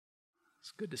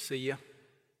It's good to see you.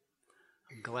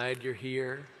 I'm glad you're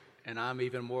here, and I'm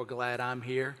even more glad I'm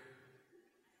here.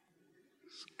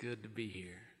 It's good to be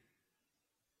here.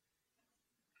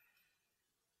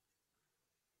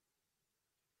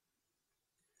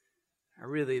 I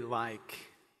really like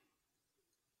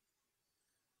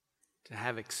to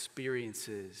have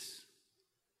experiences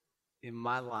in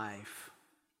my life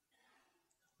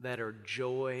that are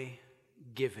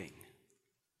joy-giving.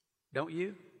 Don't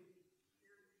you?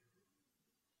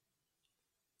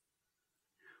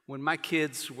 When my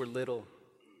kids were little,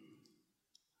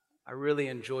 I really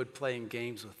enjoyed playing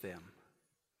games with them.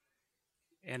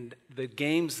 And the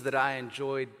games that I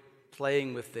enjoyed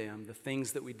playing with them, the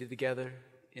things that we did together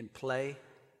in play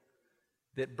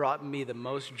that brought me the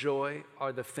most joy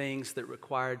are the things that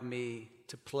required me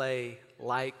to play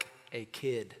like a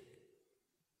kid.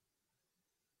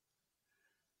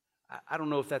 I don't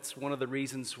know if that's one of the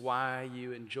reasons why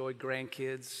you enjoy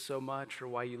grandkids so much or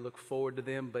why you look forward to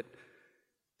them, but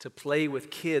to play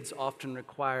with kids often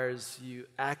requires you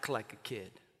act like a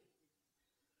kid.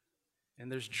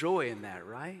 And there's joy in that,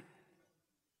 right?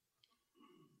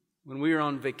 When we were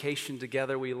on vacation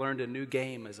together, we learned a new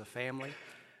game as a family.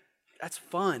 That's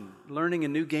fun. Learning a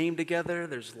new game together,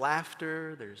 there's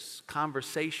laughter, there's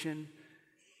conversation.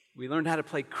 We learned how to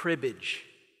play cribbage.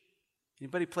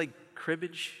 Anybody play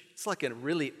cribbage? It's like a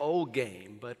really old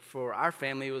game, but for our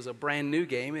family, it was a brand new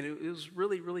game, and it was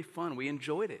really, really fun. We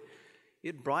enjoyed it.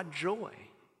 It brought joy.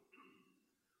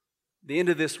 The end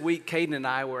of this week, Caden and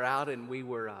I were out, and we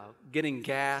were getting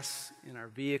gas in our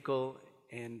vehicle,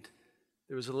 and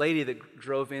there was a lady that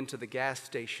drove into the gas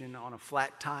station on a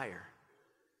flat tire,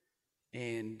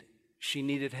 and she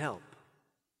needed help.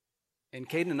 And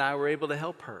Caden and I were able to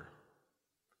help her.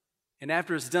 And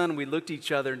after it's done, we looked at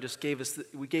each other and just gave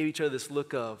each other this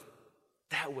look of,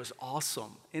 that was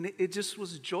awesome. And it just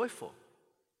was joyful.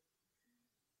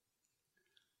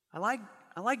 I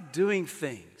like doing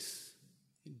things,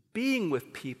 being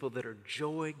with people that are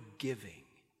joy-giving.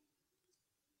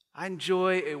 I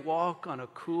enjoy a walk on a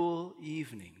cool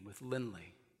evening with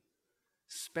Lindley,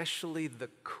 especially the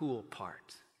cool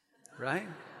part, right?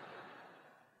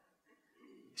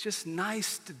 It's just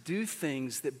nice to do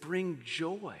things that bring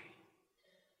joy.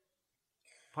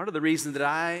 Part of the reason that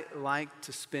I like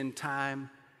to spend time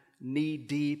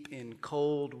knee-deep in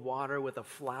cold water with a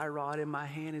fly rod in my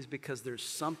hand is because there's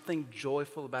something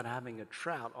joyful about having a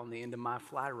trout on the end of my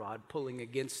fly rod pulling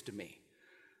against me.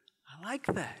 I like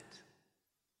that.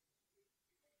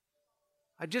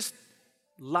 I just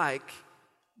like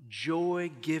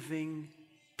joy-giving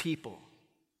people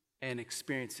and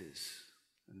experiences.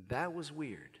 And that was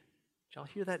weird. Did y'all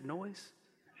hear that noise?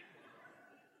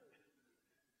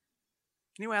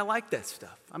 Anyway, I like that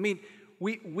stuff. I mean,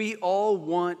 we all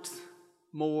want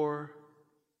more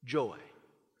joy.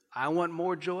 I want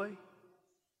more joy.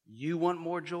 You want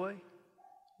more joy.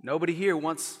 Nobody here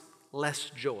wants less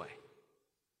joy.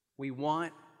 We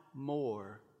want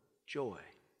more joy.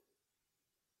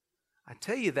 I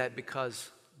tell you that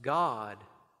because God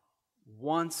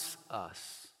wants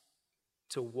us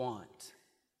to want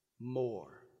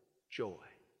more joy.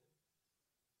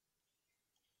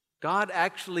 God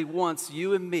actually wants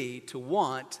you and me to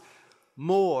want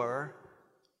more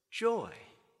joy.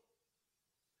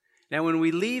 Now, when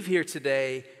we leave here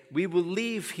today, we will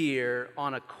leave here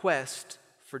on a quest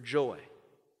for joy.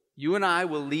 You and I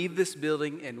will leave this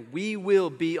building and we will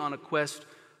be on a quest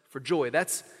for joy.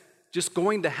 That's just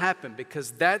going to happen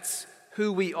because that's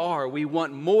who we are. We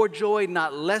want more joy,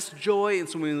 not less joy. And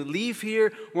so when we leave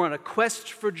here, we're on a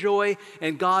quest for joy,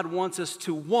 and God wants us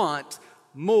to want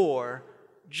more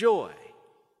joy.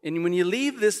 And when you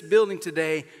leave this building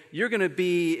today, you're going to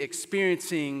be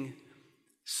experiencing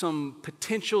some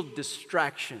potential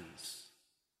distractions.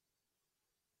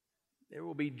 There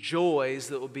will be joys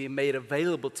that will be made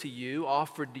available to you,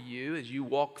 offered to you as you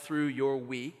walk through your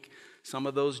week. Some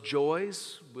of those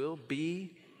joys will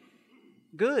be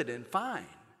good and fine.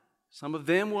 Some of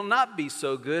them will not be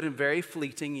so good and very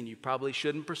fleeting, and you probably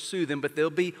shouldn't pursue them, but they'll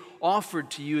be offered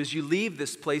to you as you leave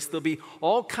this place. There'll be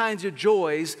all kinds of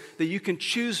joys that you can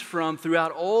choose from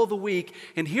throughout all the week.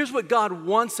 And here's what God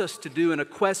wants us to do in a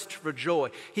quest for joy.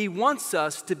 He wants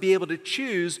us to be able to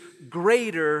choose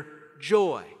greater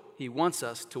joy. He wants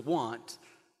us to want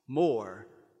more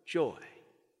joy.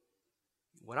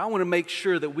 What I want to make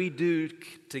sure that we do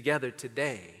together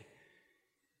today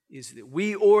is that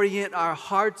we orient our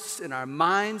hearts and our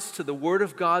minds to the Word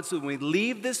of God so when we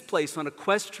leave this place on a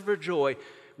quest for joy,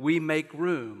 we make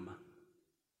room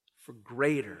for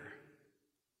greater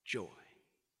joy.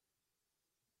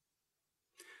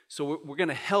 So we're going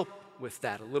to help with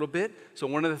that a little bit. So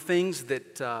one of the things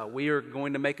that we are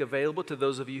going to make available to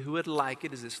those of you who would like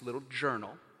it is this little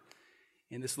journal.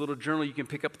 And this little journal you can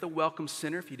pick up at the Welcome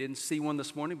Center if you didn't see one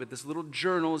this morning, but this little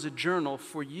journal is a journal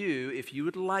for you, if you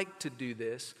would like to do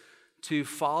this, to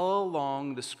follow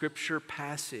along the scripture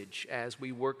passage as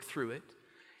we work through it.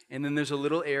 And then there's a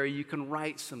little area you can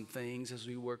write some things as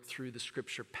we work through the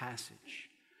scripture passage.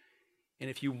 And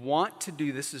if you want to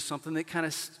do this, is something that kind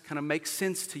of makes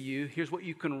sense to you, here's what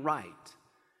you can write.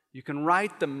 You can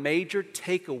write the major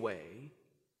takeaway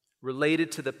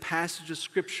related to the passage of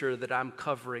scripture that I'm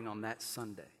covering on that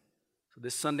Sunday. So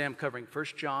this Sunday I'm covering 1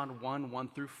 John 1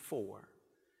 through 4.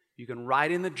 You can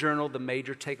write in the journal the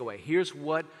major takeaway. Here's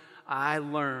what I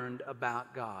learned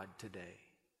about God today.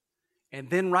 And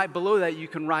then right below that you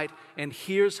can write, and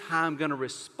here's how I'm going to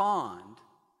respond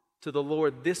to the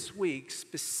Lord this week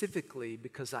specifically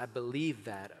because I believe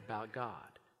that about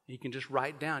God. You can just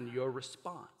write down your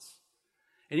response.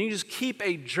 And you can just keep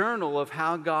a journal of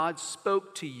how God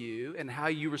spoke to you and how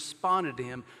you responded to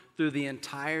Him through the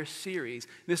entire series.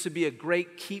 This would be a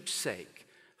great keepsake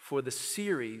for the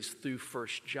series through 1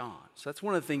 John. So that's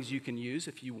one of the things you can use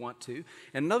if you want to.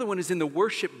 And another one is in the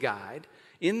worship guide.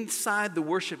 Inside the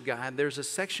worship guide, there's a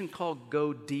section called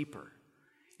Go Deeper.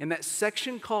 And that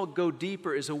section called Go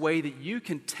Deeper is a way that you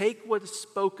can take what's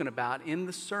spoken about in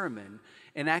the sermon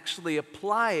and actually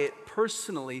apply it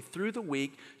personally through the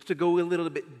week to go a little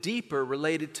bit deeper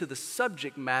related to the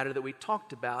subject matter that we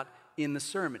talked about in the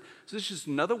sermon. So this is just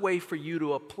another way for you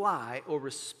to apply or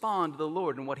respond to the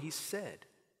Lord and what He said.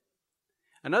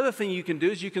 Another thing you can do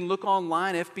is you can look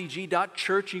online,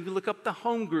 fbg.church, you can look up the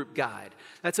home group guide.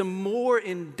 That's a more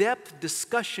in-depth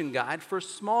discussion guide for a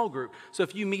small group. So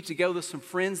if you meet together with some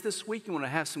friends this week, you want to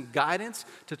have some guidance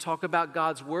to talk about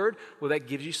God's Word, well, that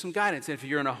gives you some guidance. And if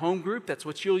you're in a home group, that's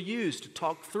what you'll use to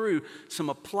talk through some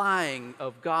applying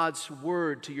of God's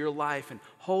Word to your life and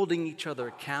holding each other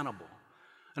accountable.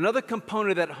 Another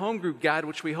component of that home group guide,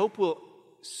 which we hope will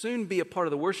soon be a part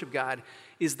of the worship guide,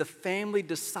 is the family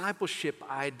discipleship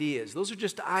ideas. Those are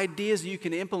just ideas you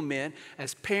can implement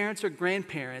as parents or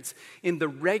grandparents in the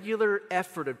regular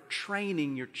effort of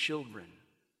training your children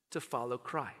to follow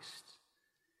Christ.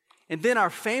 And then our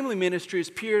family ministry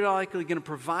is periodically going to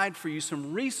provide for you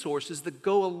some resources that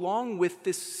go along with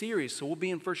this series. So we'll be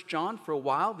in 1 John for a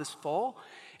while this fall,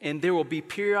 and there will be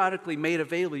periodically made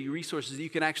available resources that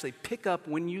you can actually pick up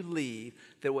when you leave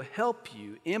that will help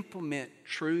you implement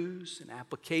truths and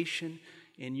application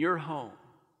in your home,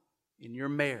 in your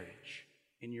marriage,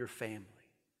 in your family.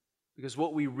 Because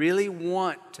what we really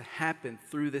want to happen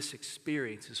through this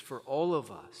experience is for all of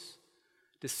us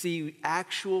to see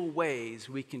actual ways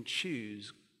we can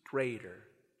choose greater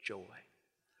joy.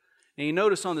 And you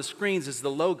notice on the screens is the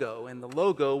logo, and the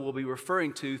logo we'll be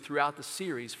referring to throughout the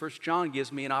series. 1 John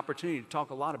gives me an opportunity to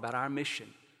talk a lot about our mission,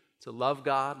 to love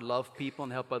God, love people,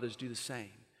 and help others do the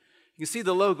same. You can see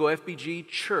the logo, FBG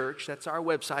Church, that's our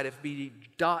website,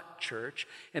 fbg.church,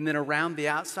 and then around the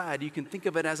outside, you can think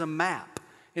of it as a map.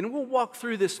 And we'll walk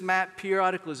through this map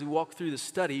periodically as we walk through the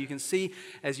study. You can see,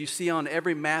 as you see on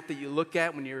every map that you look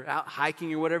at when you're out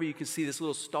hiking or whatever, you can see this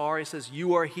little star. It says,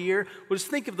 "You are here." Well, just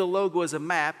think of the logo as a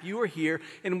map. You are here.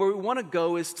 And where we want to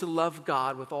go is to love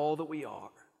God with all that we are.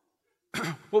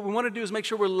 What we want to do is make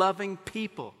sure we're loving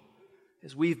people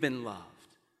as we've been loved.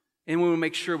 And we want to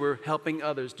make sure we're helping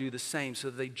others do the same so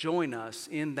that they join us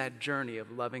in that journey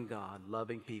of loving God,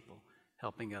 loving people,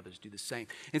 helping others do the same.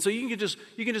 And so you can just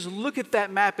look at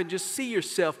that map and just see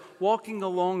yourself walking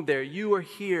along there. You are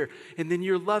here, and then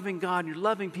you're loving God, you're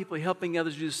loving people, helping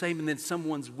others do the same, and then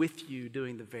someone's with you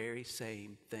doing the very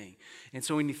same thing. And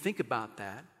so when you think about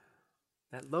that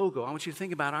logo, I want you to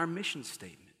think about our mission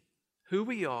statement, who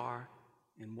we are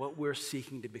and what we're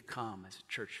seeking to become as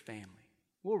a church family.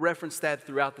 We'll reference that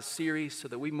throughout the series so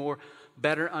that we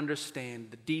better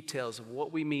understand the details of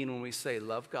what we mean when we say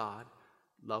love God,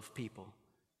 love people,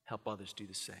 help others do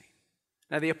the same.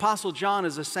 Now, the Apostle John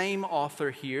is the same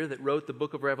author here that wrote the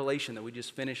book of Revelation that we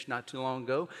just finished not too long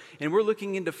ago. And we're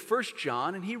looking into 1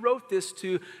 John, and he wrote this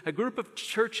to a group of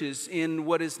churches in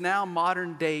what is now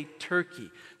modern-day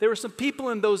Turkey. There were some people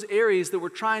in those areas that were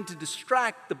trying to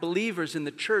distract the believers in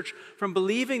the church from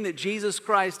believing that Jesus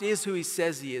Christ is who He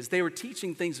says He is. They were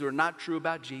teaching things that were not true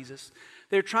about Jesus.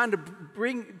 They're trying to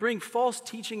bring false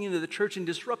teaching into the church and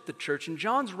disrupt the church. And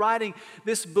John's writing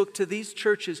this book to these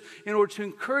churches in order to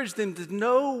encourage them to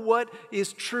know what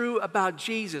is true about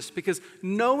Jesus. Because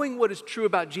knowing what is true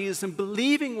about Jesus and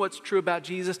believing what's true about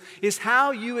Jesus is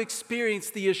how you experience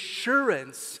the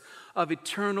assurance of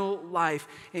eternal life.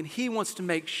 And He wants to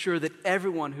make sure that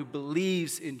everyone who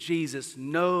believes in Jesus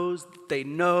knows that they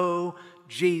know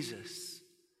Jesus.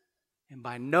 And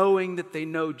by knowing that they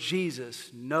know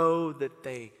Jesus, know that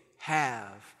they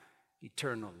have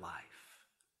eternal life.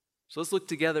 So let's look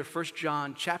together 1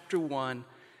 John chapter 1,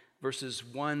 verses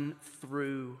 1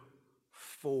 through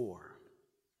 4.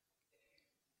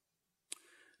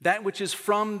 That which is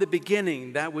from the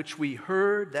beginning, that which we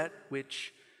heard, that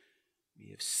which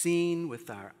we have seen with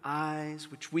our eyes,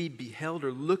 which we beheld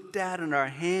or looked at, and our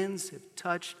hands have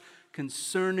touched,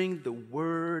 concerning the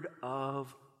word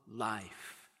of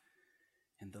life.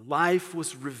 And the life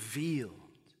was revealed,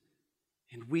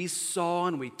 and we saw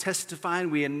and we testified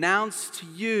and we announced to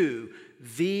you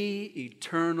the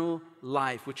eternal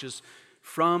life, which is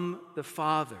from the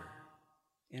Father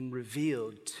and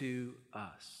revealed to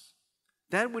us.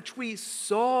 That which we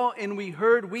saw and we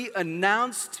heard, we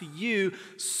announced to you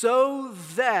so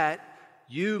that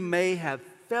you may have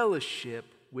fellowship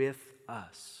with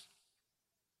us.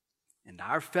 And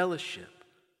our fellowship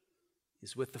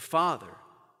is with the Father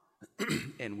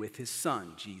and with His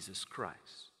Son, Jesus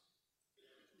Christ.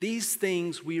 These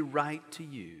things we write to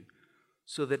you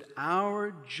so that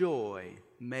our joy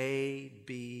may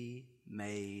be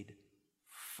made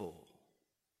full.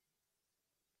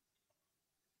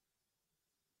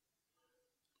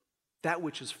 That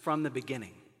which is from the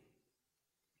beginning.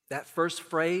 That first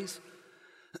phrase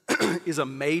is a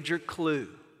major clue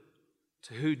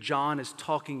to who John is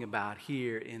talking about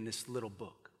here in this little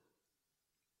book.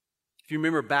 If you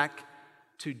remember back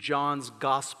to John's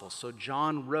gospel, so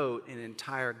John wrote an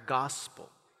entire gospel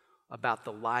about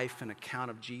the life and account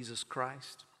of Jesus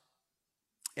Christ.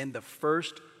 And the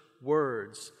first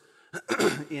words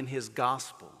in his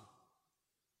gospel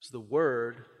was the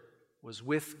Word was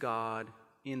with God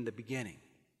in the beginning.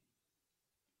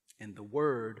 And the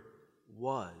Word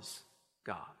was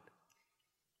God.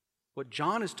 What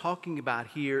John is talking about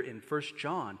here in 1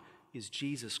 John is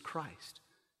Jesus Christ.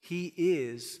 He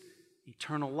is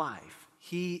eternal life.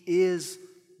 He is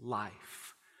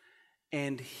life.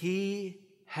 And He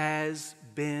has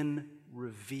been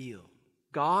revealed.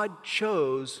 God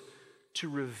chose to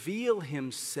reveal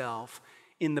Himself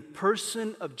in the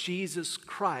person of Jesus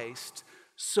Christ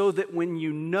so that when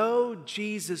you know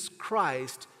Jesus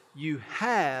Christ, you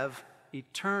have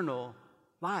eternal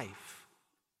life.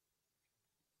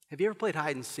 Have you ever played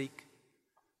hide and seek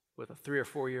with a 3 or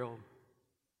 4 year old?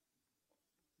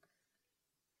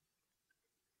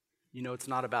 You know it's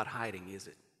not about hiding, is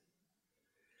it?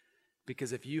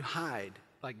 Because if you hide,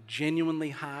 like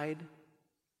genuinely hide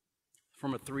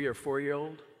from a 3 or 4 year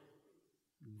old,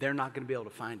 they're not going to be able to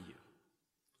find you.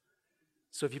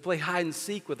 So if you play hide and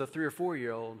seek with a 3 or 4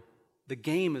 year old, the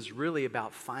game is really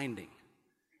about finding.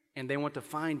 And they want to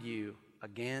find you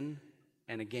again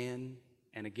and again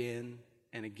and again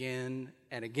and again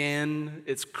and again.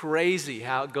 It's crazy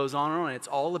how it goes on and on. It's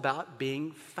all about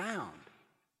being found.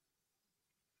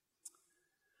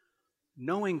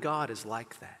 Knowing God is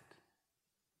like that.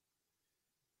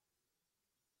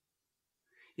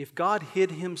 If God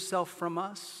hid Himself from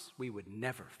us, we would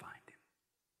never find Him.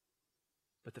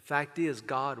 But the fact is,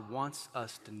 God wants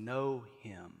us to know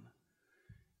Him.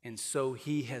 And so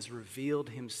He has revealed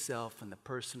Himself in the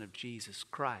person of Jesus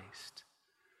Christ,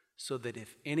 so that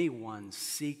if anyone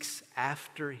seeks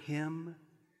after Him,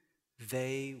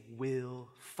 they will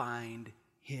find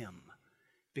Him,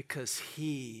 because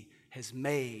He has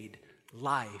made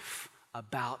life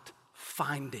about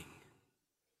finding,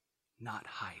 not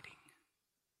hiding.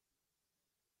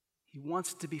 He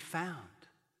wants to be found.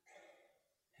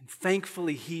 And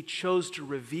thankfully, He chose to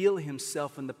reveal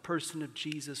Himself in the person of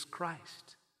Jesus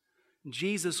Christ.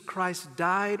 Jesus Christ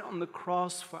died on the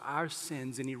cross for our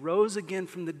sins, and He rose again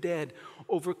from the dead,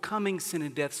 overcoming sin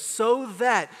and death, so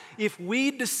that if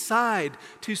we decide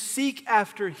to seek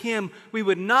after Him, we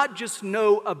would not just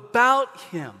know about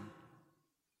Him,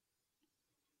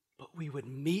 but we would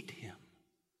meet Him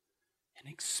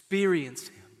and experience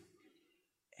Him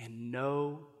and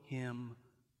know Him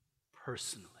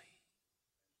personally.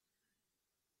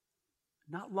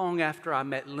 Not long after I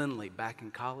met Lindley back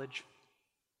in college,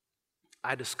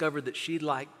 I discovered that she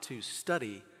liked to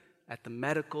study at the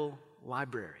medical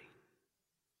library.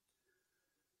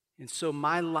 And so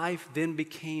my life then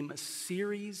became a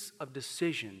series of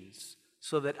decisions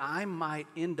so that I might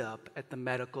end up at the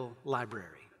medical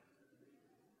library.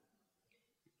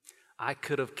 I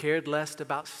could have cared less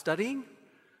about studying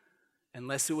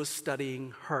unless it was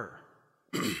studying her.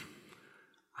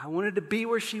 I wanted to be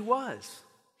where she was.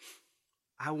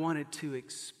 I wanted to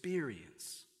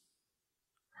experience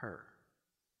her.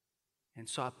 And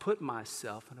so I put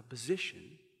myself in a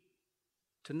position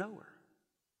to know her.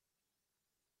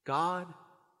 God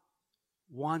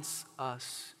wants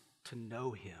us to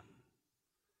know Him.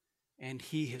 and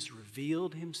he has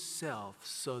revealed himself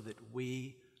so that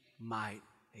we might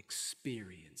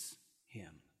experience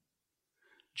him.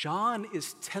 John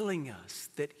is telling us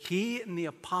that he and the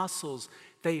apostles,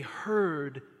 they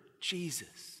heard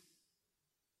Jesus.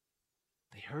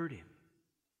 They heard him.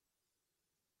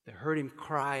 They heard him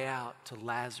cry out to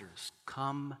Lazarus,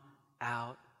 "Come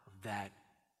out of that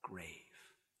grave."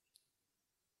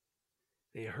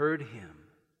 They heard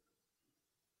him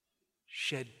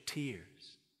shed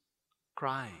tears,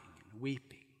 crying and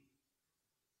weeping.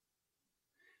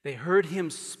 They heard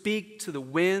him speak to the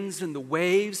winds and the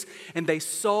waves, and they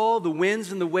saw the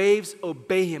winds and the waves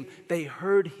obey him. They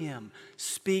heard him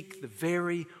speak the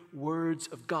very words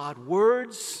of God,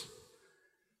 words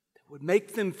that would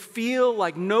make them feel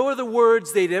like no other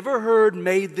words they'd ever heard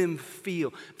made them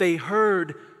feel. They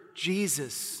heard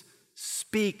Jesus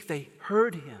speak. They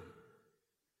heard him.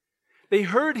 They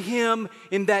heard him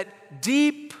in that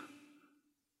deep,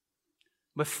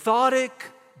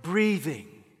 methodic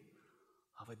breathing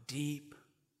of a deep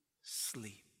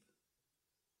sleep.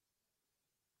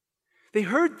 They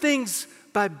heard things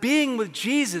by being with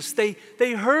Jesus. They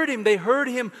heard him. They heard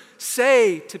him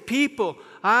say to people,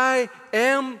 "I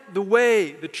am the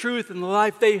way, the truth, and the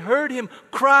life." They heard him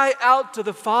cry out to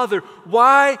the Father,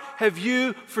 "Why have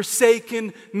you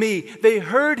forsaken me?" They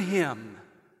heard him,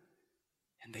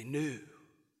 and they knew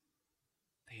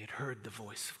they had heard the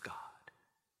voice of God.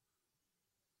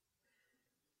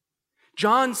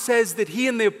 John says that he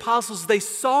and the apostles, they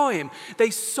saw him.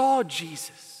 They saw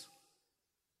Jesus.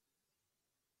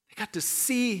 They got to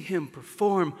see him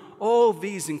perform all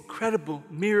these incredible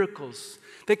miracles.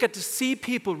 They got to see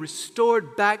people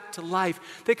restored back to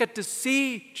life. They got to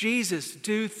see Jesus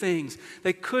do things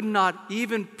they could not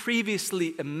even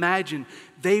previously imagine.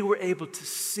 They were able to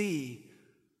see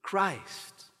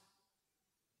Christ.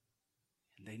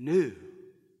 And they knew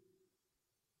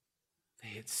they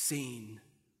had seen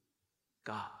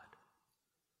God.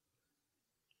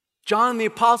 John and the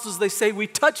apostles, they say, we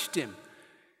touched him.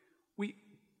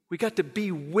 We got to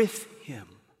be with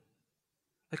him.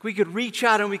 Like we could reach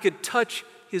out and we could touch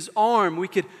his arm. We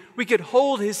could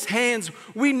hold his hands.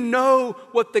 We know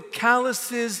what the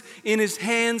calluses in his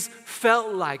hands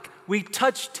felt like. We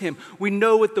touched him. We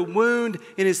know what the wound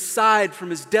in his side from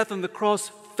his death on the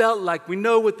cross felt like. We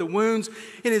know what the wounds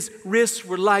in his wrists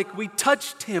were like. We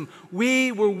touched him.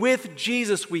 We were with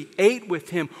Jesus. We ate with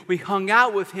him. We hung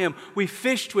out with him. We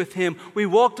fished with him. We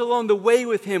walked along the way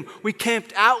with him. We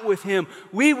camped out with him.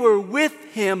 We were with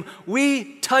him.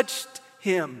 We touched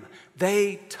him.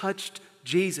 They touched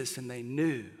Jesus, and they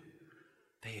knew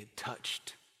they had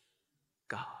touched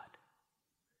God.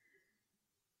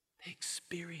 They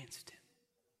experienced him.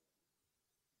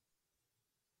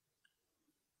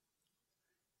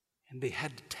 And they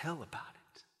had to tell about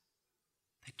it.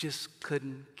 They just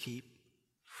couldn't keep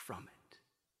from it.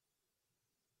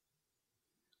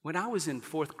 When I was in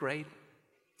 4th grade,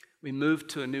 we moved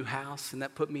to a new house, and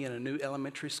that put me in a new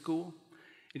elementary school.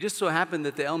 It just so happened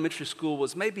that the elementary school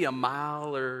was maybe a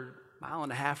mile or mile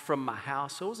and a half from my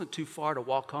house, so it wasn't too far to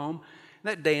walk home.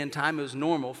 That day and time, it was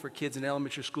normal for kids in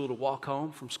elementary school to walk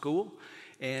home from school.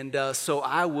 And so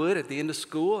I would, at the end of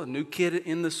school, a new kid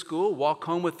in the school, walk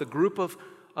home with a group of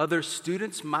other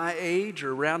students my age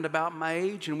or around about my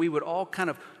age, and we would all kind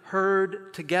of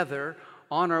herd together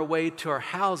on our way to our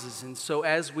houses. And so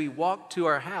as we walked to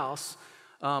our house,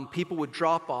 people would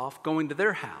drop off going to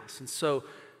their house. And so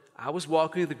I was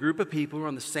walking with a group of people who were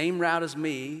on the same route as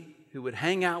me, who would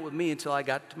hang out with me until I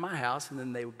got to my house, and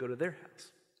then they would go to their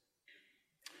house.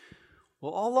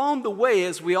 Well, along the way,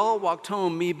 as we all walked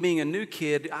home, me being a new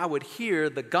kid, I would hear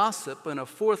the gossip in a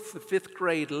 4th to 5th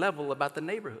grade level about the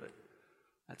neighborhood.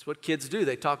 That's what kids do.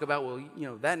 They talk about, well, you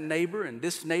know, that neighbor and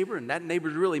this neighbor, and that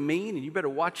neighbor's really mean, and you better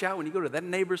watch out when you go to that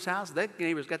neighbor's house. That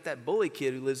neighbor's got that bully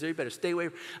kid who lives there. You better stay away.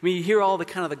 I mean, you hear all the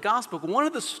kind of the gospel. But one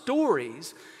of the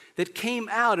stories that came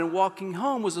out in walking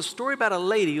home was a story about a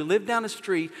lady who lived down the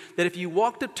street that if you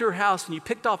walked up to her house and you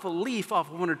picked off a leaf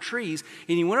off of one of her trees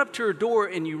and you went up to her door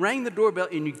and you rang the doorbell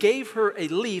and you gave her a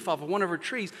leaf off of one of her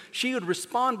trees, she would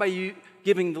respond by you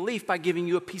giving the leaf by giving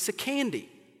you a piece of candy.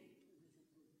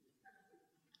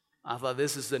 I thought,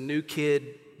 this is a new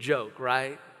kid joke,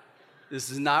 right?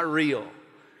 This is not real.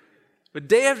 But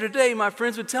day after day, my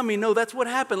friends would tell me, no, that's what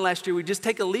happened last year. We'd just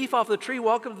take a leaf off the tree,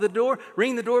 walk up to the door,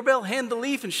 ring the doorbell, hand the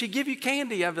leaf, and she'd give you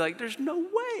candy. I'd be like, there's no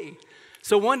way.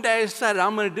 So one day I decided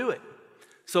I'm going to do it.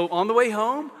 So on the way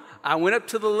home, I went up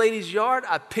to the lady's yard.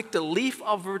 I picked a leaf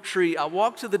off of her tree. I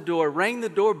walked to the door, rang the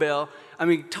doorbell. I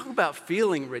mean, talk about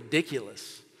feeling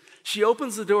ridiculous. She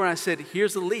opens the door, and I said,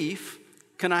 here's a leaf.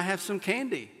 Can I have some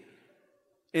candy?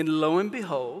 And lo and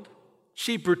behold,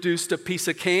 She produced a piece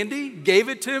of candy, gave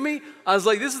it to me. I was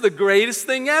like, this is the greatest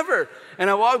thing ever. And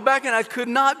I walked back and I could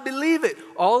not believe it.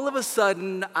 All of a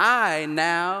sudden, I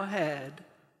now had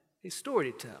a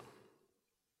story to tell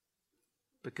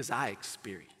because I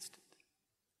experienced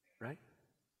it, right?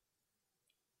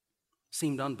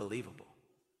 Seemed unbelievable.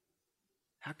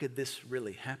 How could this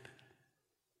really happen?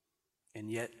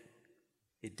 And yet,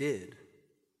 it did.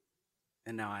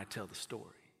 And now I tell the story.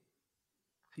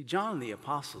 See, John and the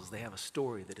apostles, they have a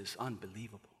story that is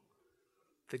unbelievable.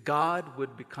 That God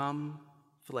would become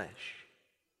flesh,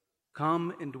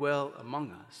 come and dwell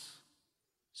among us,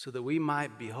 so that we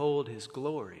might behold his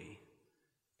glory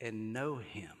and know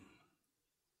him.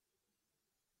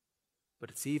 But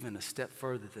it's even a step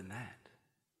further than that.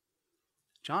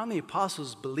 John and the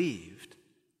apostles believed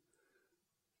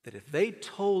that if they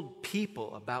told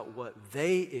people about what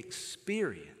they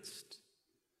experienced,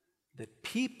 that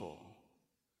people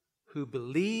who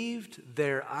believed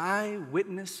their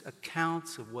eyewitness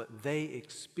accounts of what they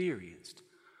experienced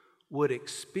would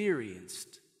experience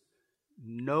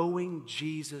knowing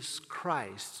Jesus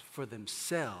Christ for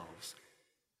themselves,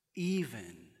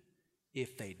 even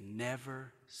if they'd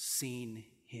never seen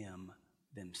him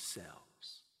themselves.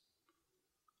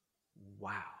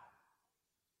 Wow.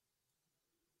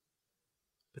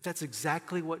 But that's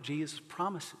exactly what Jesus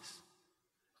promises.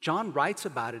 John writes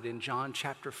about it in John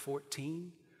chapter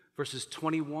 14, verses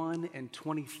 21 and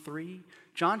 23.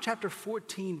 John chapter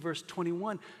 14, verse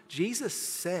 21, Jesus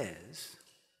says,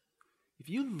 if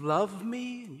you love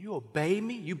me and you obey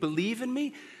me, you believe in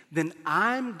me, then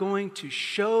I'm going to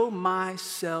show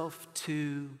myself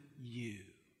to you,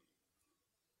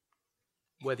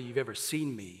 whether you've ever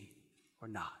seen me or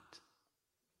not.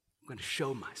 I'm going to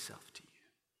show myself to you.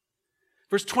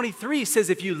 Verse 23 says,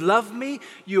 if you love me,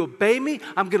 you obey me,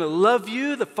 I'm going to love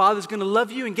you, the Father's going to love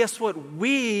you, and guess what?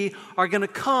 We are going to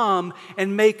come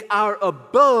and make our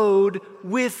abode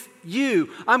with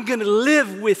you. I'm going to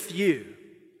live with you.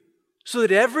 So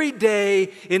that every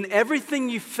day, in everything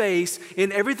you face,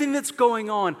 in everything that's going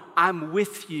on, I'm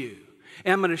with you.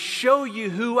 And I'm going to show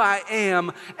you who I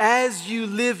am as you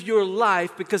live your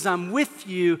life because I'm with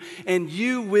you and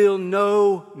you will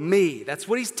know me. That's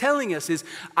what he's telling us is,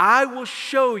 I will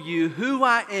show you who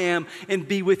I am and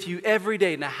be with you every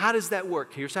day. Now, how does that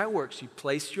work? Here's how it works. You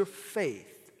place your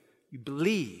faith. You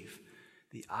believe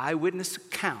the eyewitness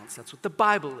accounts. That's what the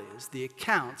Bible is, the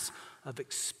accounts of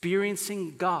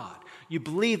experiencing God. You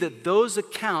believe that those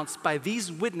accounts by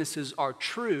these witnesses are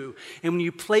true. And when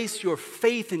you place your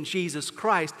faith in Jesus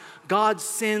Christ, God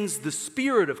sends the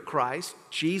Spirit of Christ,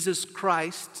 Jesus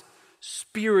Christ,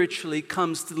 spiritually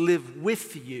comes to live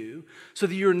with you so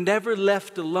that you're never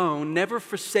left alone, never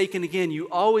forsaken again. You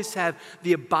always have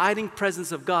the abiding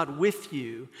presence of God with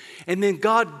you. And then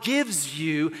God gives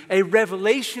you a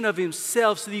revelation of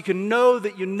himself so that you can know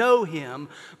that you know him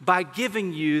by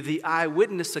giving you the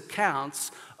eyewitness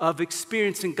accounts of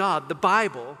experiencing God, the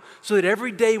Bible, so that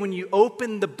every day when you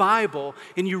open the Bible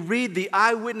and you read the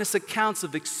eyewitness accounts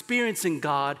of experiencing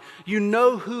God, you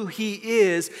know who he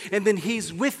is, and then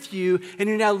he's with you, and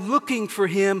you're now looking for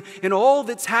him in all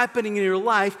that's happening in your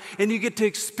life, and you get to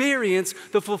experience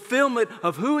the fulfillment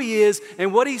of who he is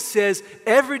and what he says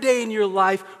every day in your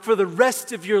life for the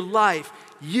rest of your life.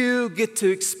 You get to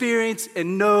experience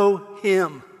and know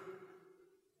him.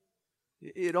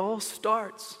 It all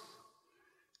starts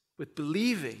with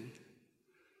believing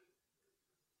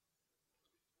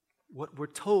what we're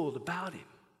told about him.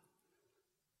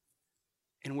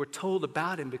 And we're told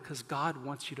about him because God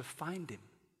wants you to find him.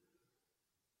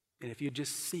 And if you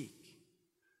just seek,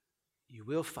 you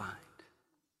will find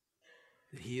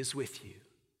that he is with you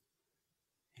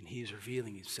and he is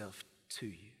revealing himself to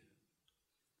you.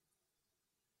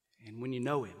 And when you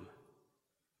know him,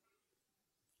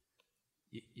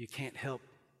 you can't help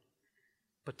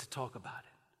but to talk about it.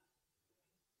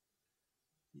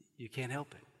 You can't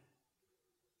help it.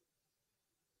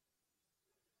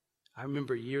 I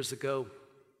remember years ago,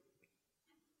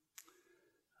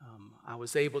 I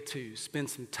was able to spend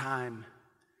some time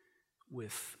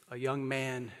with a young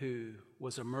man who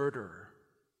was a murderer,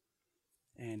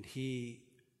 and he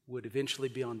would eventually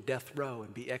be on death row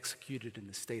and be executed in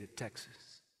the state of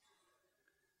Texas.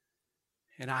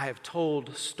 And I have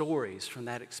told stories from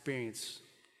that experience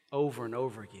over and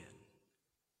over again.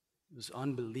 It was an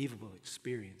unbelievable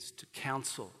experience to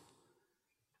counsel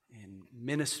and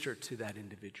minister to that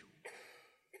individual.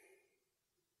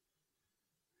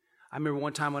 I remember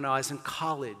one time when I was in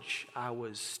college, I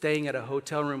was staying at a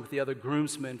hotel room with the other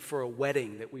groomsmen for a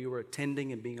wedding that we were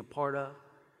attending and being a part of.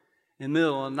 In the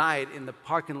middle of the night, in the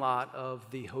parking lot of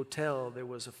the hotel, there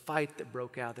was a fight that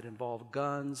broke out that involved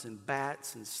guns and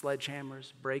bats and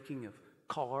sledgehammers, breaking of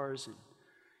cars. And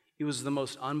it was the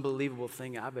most unbelievable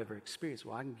thing I've ever experienced.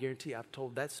 Well, I can guarantee you, I've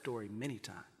told that story many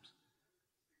times.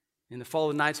 In the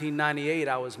fall of 1998,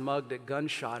 I was mugged at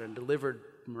gunshot and delivered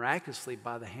miraculously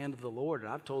by the hand of the Lord.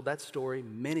 And I've told that story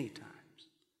many times.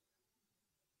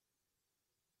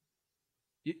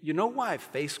 You know why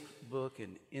Facebook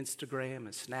and Instagram and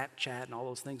Snapchat and all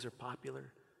those things are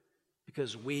popular?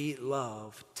 Because we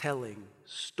love telling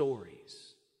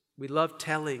stories. We love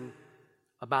telling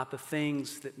about the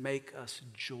things that make us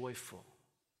joyful.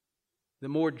 The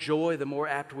more joy, the more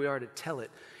apt we are to tell it.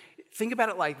 Think about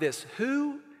it like this.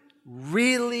 Who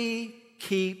really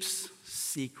keeps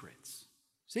secrets?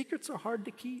 Secrets are hard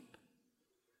to keep.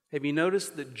 Have you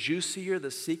noticed the juicier the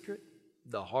secret,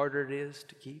 the harder it is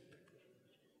to keep?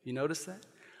 You notice that?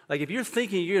 Like if you're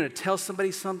thinking you're going to tell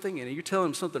somebody something and you're telling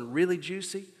them something really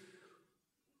juicy,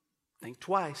 think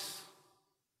twice.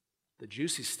 The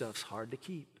juicy stuff's hard to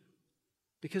keep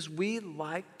because we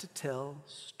like to tell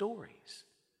stories.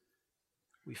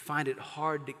 We find it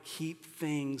hard to keep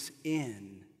things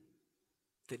in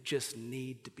that just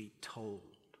need to be told.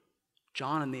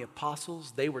 John and the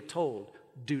apostles, they were told,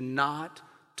 do not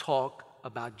talk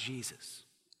about Jesus.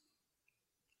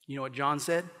 You know what John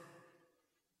said?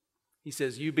 He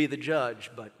says, you be the judge,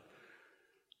 but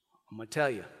I'm going to tell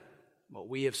you, what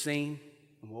we have seen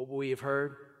and what we have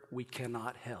heard, we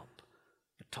cannot help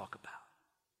but talk about.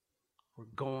 We're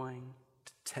going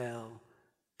to tell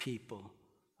people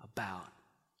about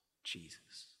Jesus.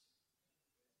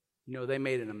 You know, they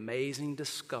made an amazing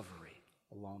discovery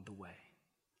along the way.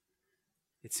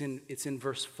 It's in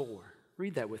verse 4.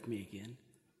 Read that with me again.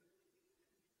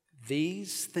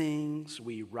 These things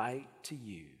we write to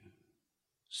you,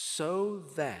 so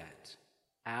that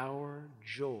our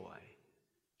joy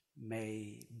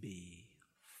may be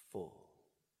full.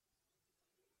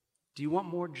 Do you want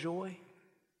more joy?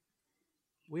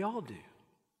 We all do.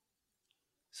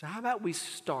 So how about we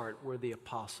start where the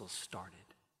apostles started?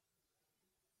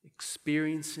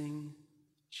 Experiencing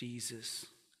Jesus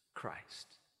Christ.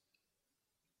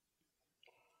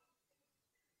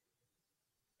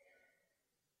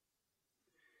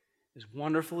 As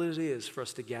wonderful as it is for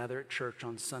us to gather at church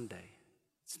on Sunday,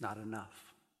 it's not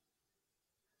enough.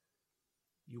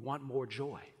 You want more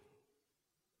joy.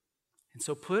 And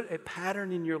so put a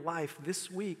pattern in your life this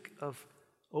week of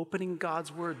opening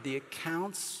God's Word, the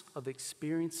accounts of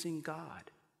experiencing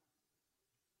God.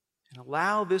 And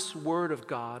allow this Word of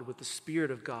God with the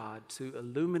Spirit of God to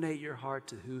illuminate your heart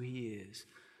to who He is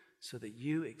so that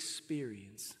you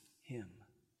experience Him.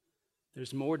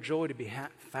 There's more joy to be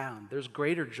found. There's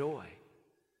greater joy.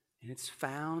 And it's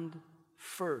found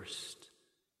first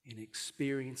in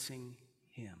experiencing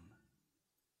Him.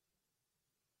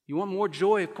 You want more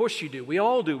joy? Of course you do. We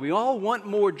all do. We all want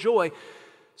more joy.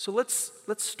 So let's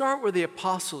start where the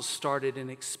apostles started in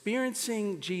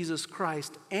experiencing Jesus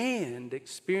Christ and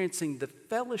experiencing the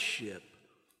fellowship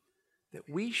that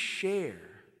we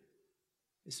share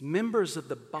as members of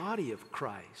the body of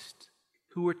Christ,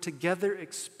 who are together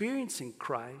experiencing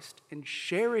Christ and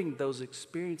sharing those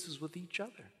experiences with each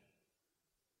other.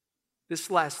 This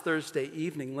last Thursday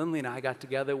evening, Lindley and I got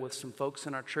together with some folks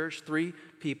in our church, 3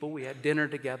 people. We had dinner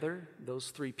together.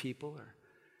 Those 3 people are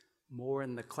more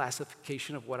in the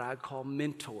classification of what I'd call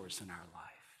mentors in our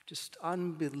life. Just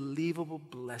unbelievable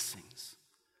blessings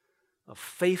of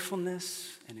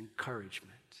faithfulness and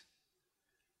encouragement.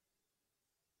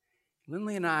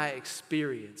 Lindley and I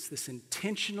experienced this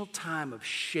intentional time of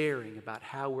sharing about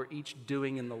how we're each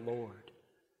doing in the Lord,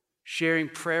 sharing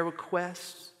prayer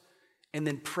requests, and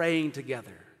then praying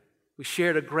together. We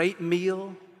shared a great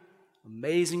meal,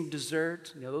 amazing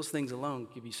dessert. You know, those things alone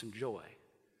give you some joy.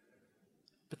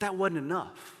 But that wasn't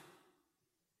enough.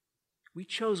 We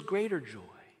chose greater joy.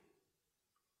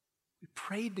 We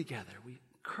prayed together. We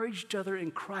encouraged each other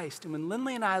in Christ. And when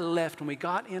Lindley and I left, when we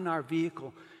got in our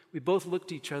vehicle, we both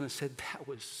looked at each other and said, that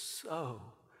was so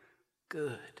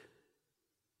good.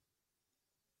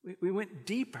 We went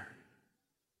deeper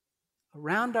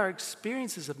around our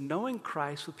experiences of knowing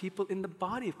Christ with people in the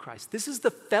body of Christ. This is the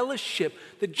fellowship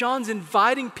that John's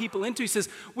inviting people into. He says,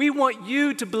 we want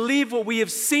you to believe what we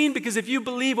have seen, because if you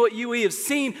believe what we have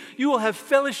seen, you will have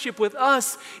fellowship with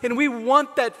us. And we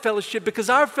want that fellowship because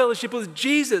our fellowship with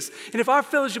Jesus. And if our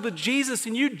fellowship with Jesus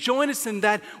and you join us in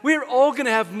that, we're all going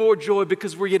to have more joy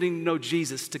because we're getting to know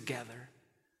Jesus together.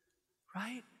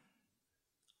 Right?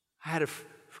 I had a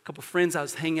couple friends I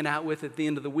was hanging out with at the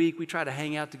end of the week. We try to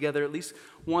hang out together at least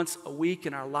once a week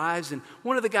in our lives. And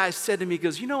one of the guys said to me, he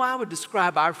goes, I would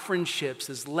describe our friendships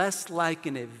as less like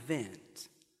an event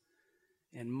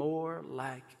and more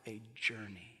like a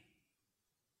journey.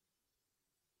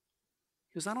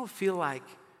 Because I don't feel like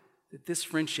that this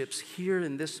friendship's here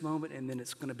in this moment and then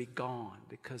it's going to be gone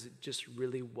because it just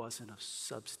really wasn't of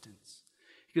substance.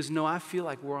 He goes, no, I feel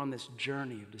like we're on this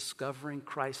journey of discovering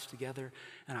Christ together,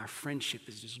 and our friendship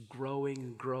is just growing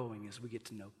and growing as we get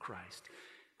to know Christ.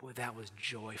 Boy, that was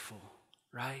joyful,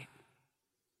 right?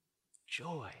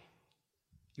 Joy.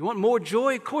 You want more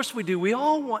joy? Of course we do. We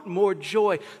all want more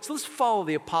joy. So let's follow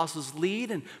the apostles' lead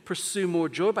and pursue more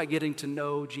joy by getting to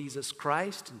know Jesus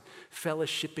Christ and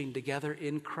fellowshipping together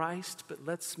in Christ. But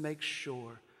let's make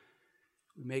sure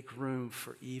we make room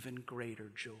for even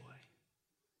greater joy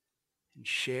and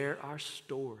share our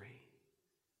story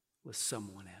with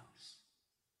someone else.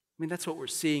 I mean, that's what we're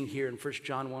seeing here in 1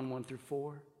 John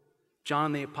 1:1-4. John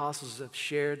and the apostles have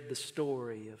shared the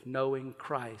story of knowing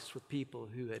Christ with people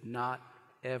who had not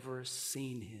ever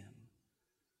seen him.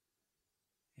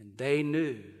 And they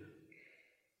knew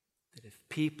that if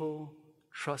people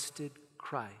trusted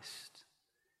Christ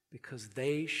because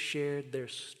they shared their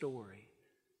story,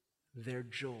 their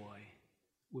joy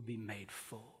would be made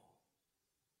full.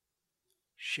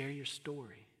 Share your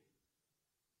story.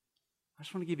 I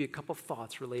just want to give you a couple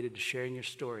thoughts related to sharing your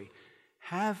story.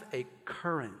 Have a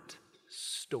current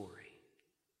story.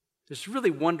 There's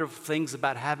really wonderful things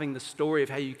about having the story of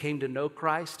how you came to know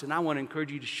Christ, and I want to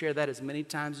encourage you to share that as many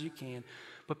times as you can.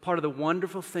 But part of the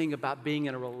wonderful thing about being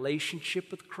in a relationship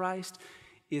with Christ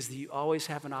is that you always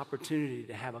have an opportunity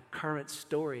to have a current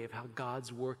story of how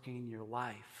God's working in your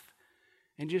life.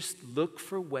 And just look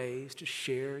for ways to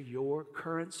share your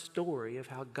current story of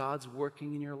how God's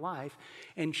working in your life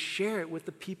and share it with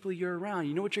the people you're around.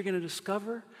 You know what you're going to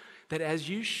discover? That as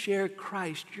you share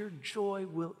Christ, your joy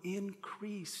will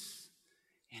increase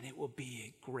and it will be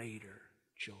a greater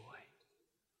joy.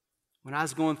 When I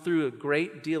was going through a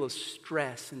great deal of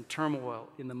stress and turmoil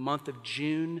in the month of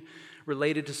June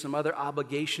related to some other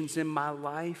obligations in my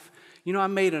life, I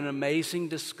made an amazing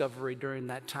discovery during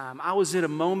that time. I was in a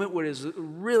moment where it was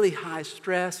really high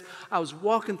stress. I was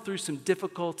walking through some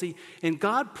difficulty, and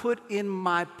God put in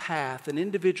my path an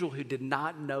individual who did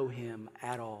not know him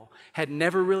at all, had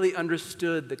never really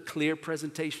understood the clear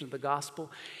presentation of the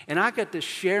gospel, and I got to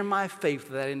share my faith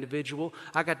with that individual.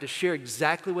 I got to share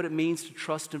exactly what it means to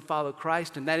trust and follow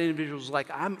Christ, and that individual was like,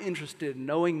 I'm interested in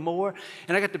knowing more,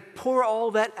 and I got to pour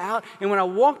all that out, and when I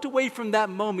walked away from that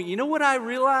moment, you know what I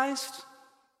realized?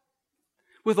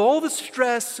 With all the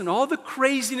stress and all the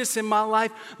craziness in my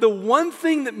life, the one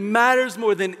thing that matters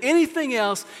more than anything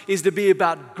else is to be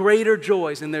about greater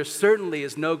joys. And there certainly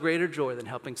is no greater joy than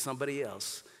helping somebody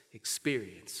else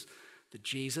experience the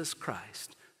Jesus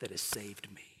Christ that has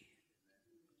saved me.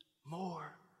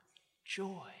 More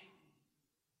joy,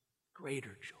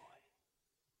 greater joy.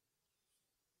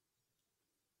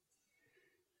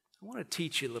 I want to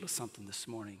teach you a little something this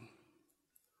morning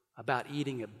about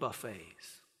eating at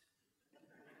buffets.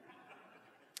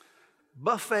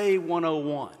 Buffet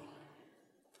 101.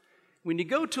 When you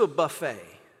go to a buffet,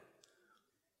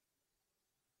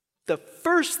 the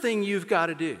first thing you've got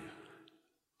to do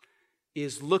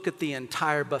is look at the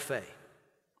entire buffet.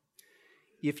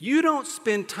 If you don't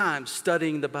spend time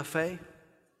studying the buffet,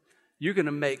 you're going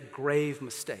to make grave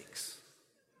mistakes.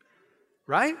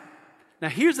 Right? Now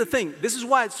here's the thing. This is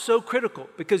why it's so critical,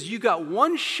 because you got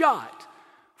one shot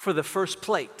for the first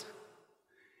plate.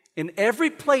 And every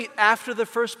plate after the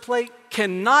first plate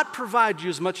cannot provide you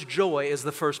as much joy as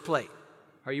the first plate.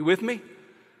 Are you with me?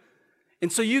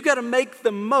 And so you got to make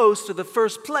the most of the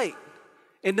first plate.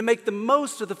 And to make the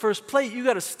most of the first plate, you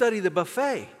got to study the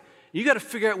buffet. You got to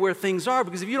figure out where things are,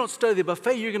 because if you don't study the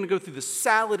buffet, you're going to go through the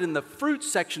salad and the fruit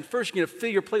section first. You're going to fill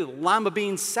your plate with lima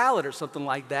bean salad or something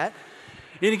like that.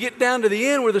 And you get down to the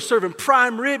end where they're serving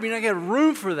prime rib, you're not going to have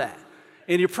room for that.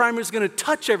 And your prime rib is going to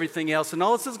touch everything else, and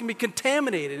all this is going to be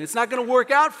contaminated. And it's not going to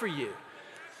work out for you.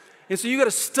 And so you got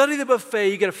to study the buffet.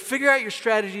 You got to figure out your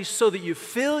strategy so that you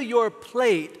fill your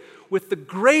plate with the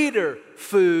greater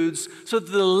foods, so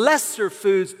that the lesser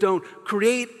foods don't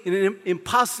create an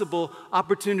impossible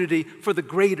opportunity for the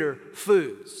greater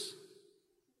foods.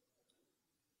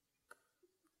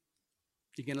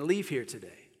 You're going to leave here today.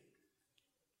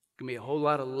 Going to be a whole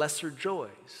lot of lesser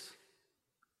joys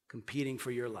competing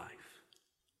for your life.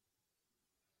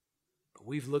 But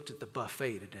we've looked at the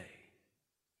buffet today,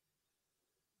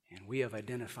 and we have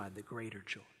identified the greater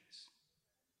joys.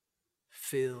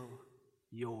 Fill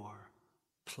your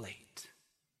plate.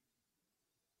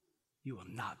 You will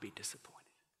not be disappointed.